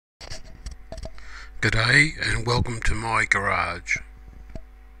G'day and welcome to my garage.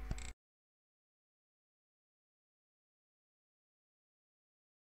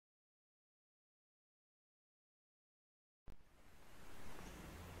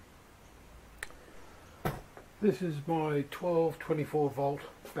 This is my 12-24 volt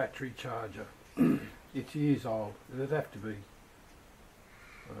battery charger. It's years old. It'd have to be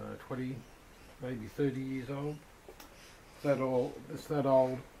 20, maybe 30 years old. It's that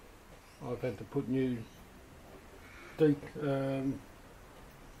old. I've had to put new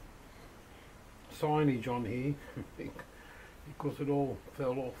signage on here because it all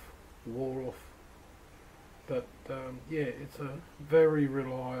fell off, wore off. But yeah, it's a very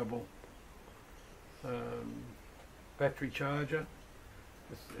reliable battery charger.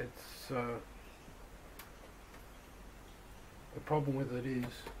 The problem with it is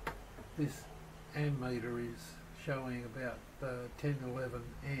this ammeter is showing about 10-11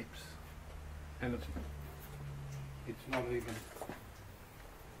 amps, and it's not even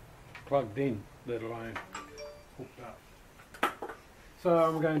plugged in, let alone hooked up. So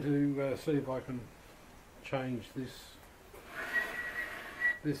I'm going to see if I can change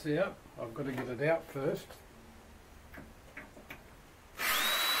this out. I've got to get it out first.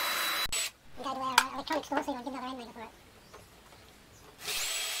 Go to our electronics store, see if I can get another ammeter for it.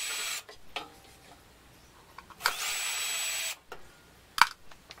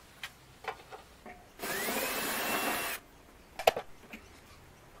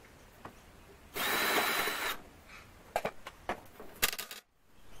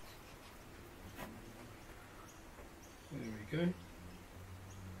 There we go.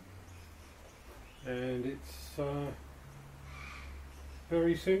 And it's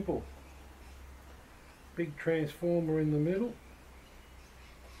very simple. Big transformer in the middle.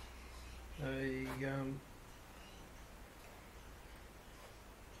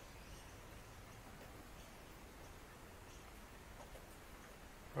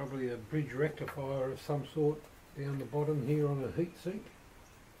 Probably a bridge rectifier of some sort down the bottom here on a heat sink.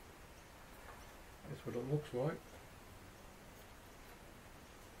 That's what it looks like.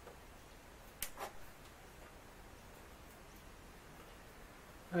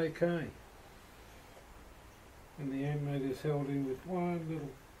 Okay, and the ammeter is held in with one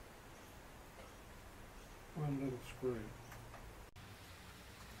little screw.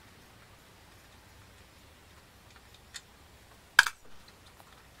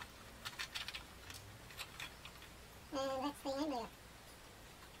 That's the ammeter.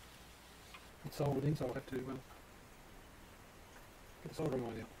 It's soldered in, so I'll have to get the soldering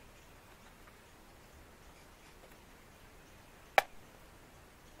iron out.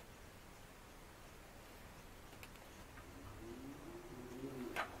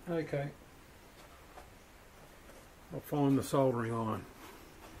 Okay, I'll find the soldering iron.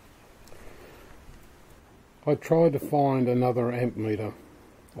 I tried to find another ammeter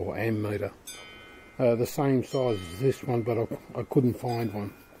or ammeter the same size as this one, but I couldn't find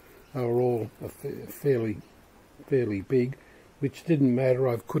one. They were all fairly big, which didn't matter.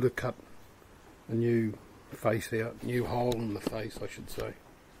 I could have cut a new face out, new hole in the face I should say,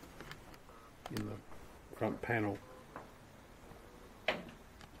 in the front panel.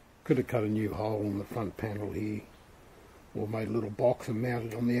 Could have cut a new hole in the front panel here, or made a little box and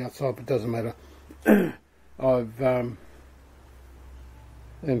mounted on the outside, but it doesn't matter.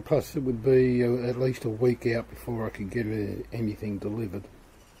 And plus it would be at least a week out before I could get anything delivered.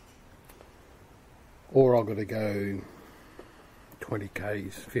 Or I've got to go 20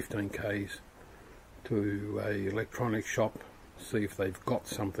 k's, 15 k's to a electronics shop, see if they've got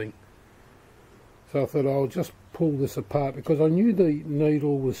something. So I thought I'll just pull this apart because I knew the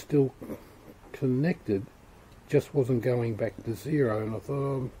needle was still connected, just wasn't going back to zero, and I thought,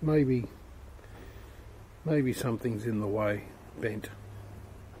 oh, maybe something's in the way, bent.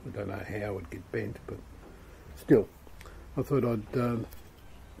 I don't know how it would get bent, but still, I thought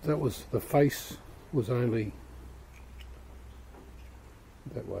that was, the face was only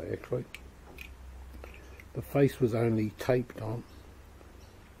that way actually. The face was only taped on.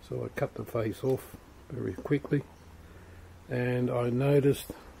 So I cut the face off very quickly, and I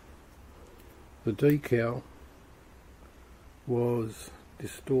noticed the decal was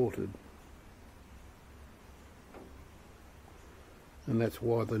distorted, and that's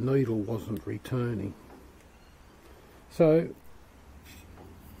why the needle wasn't returning. So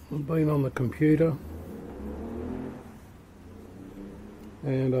I've been on the computer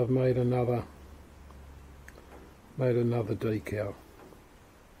and I've made another decal.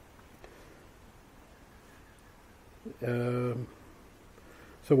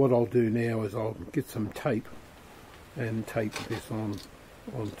 So what I'll do now is I'll get some tape and tape this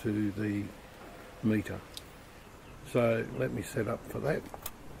onto the meter. So let me set up for that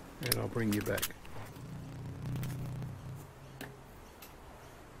and I'll bring you back.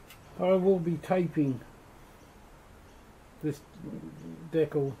 I will be taping this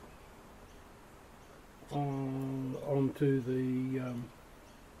decal onto the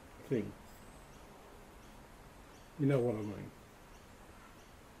thing. You know what I mean.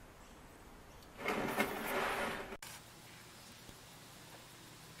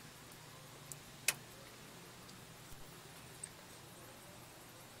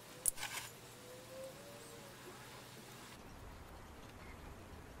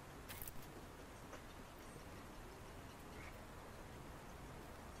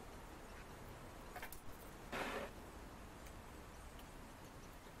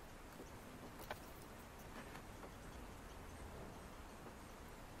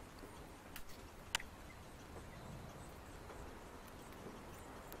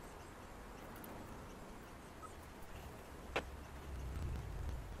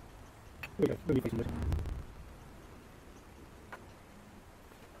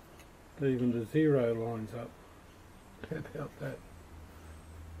 Even the zero lines up. How about that?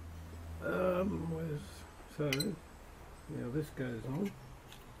 So now this goes on,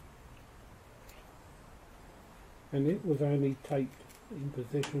 and it was only taped in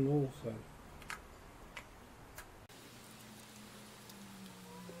position also.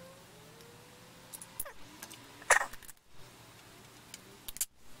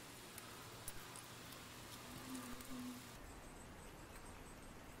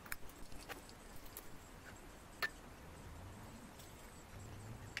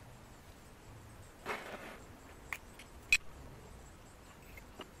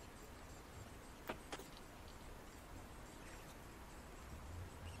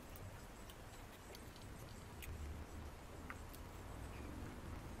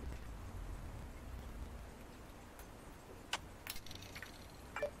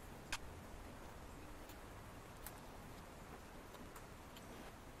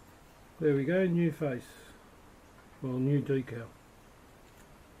 There we go, new face, well, new decal.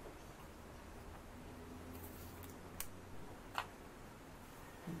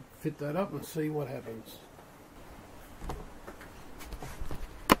 Fit that up and see what happens.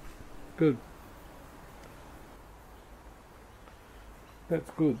 Good.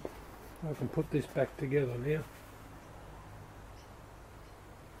 That's good. I can put this back together now.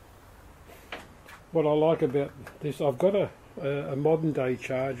 What I like about this, I've got a modern day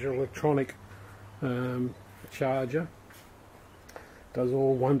charger, electronic charger, does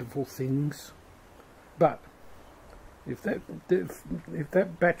all wonderful things, but if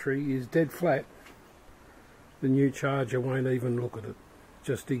that battery is dead flat, the new charger won't even look at it,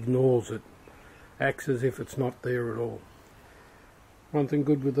 just ignores it, acts as if it's not there at all. One thing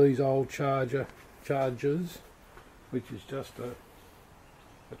good with these old chargers, which is just a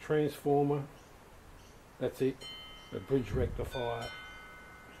transformer, that's it, a bridge rectifier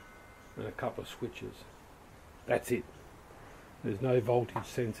and a couple of switches. That's it. There's no voltage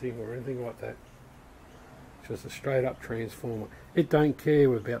sensing or anything like that. It's just a straight up transformer. It don't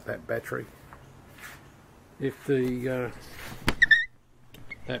care about that battery. If the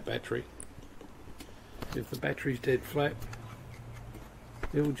if the battery's dead flat,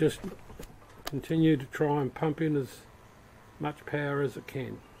 it will just continue to try and pump in as much power as it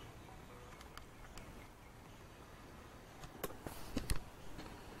can.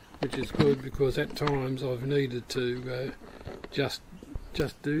 Which is good, because at times I've needed to just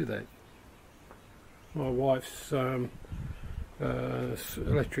do that. My wife's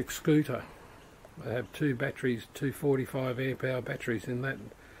electric scooter, I have two batteries, two 45 amp hour batteries in that.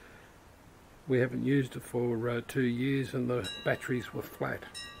 We haven't used it for 2 years and the batteries were flat,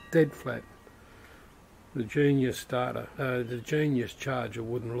 dead flat. The Genius charger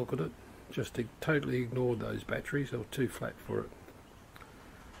wouldn't look at it, just totally ignored those batteries, they were too flat for it.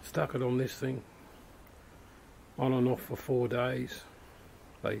 Stuck it on this thing, on and off for 4 days.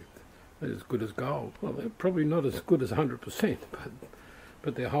 They're as good as gold. Well, they're probably not as good as 100%,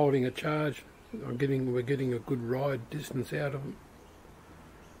 but they're holding a charge. We're getting a good ride distance out of them.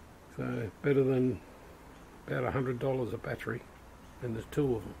 So better than about $100 a battery, and there's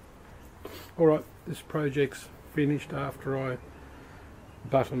 2 of them. Alright, this project's finished after I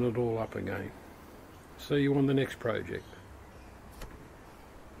button it all up again. See you on the next project.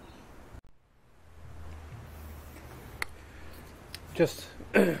 Just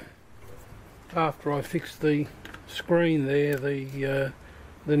after I fixed the screen there, the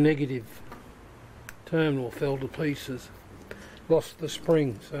negative terminal fell to pieces, lost the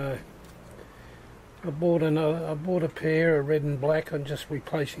spring, so I bought a pair of red and black. I'm just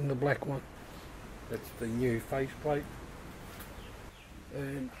replacing the black one. That's the new faceplate.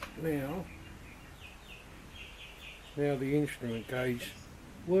 And now the instrument gauge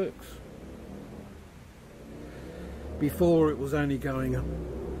works. Before it was only going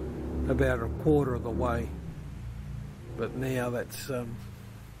about a quarter of the way, but now that's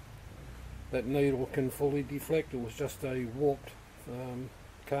that needle can fully deflect. It was just a warped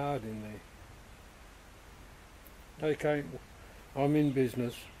card in there. Okay, I'm in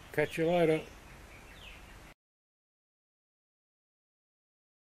business. Catch you later.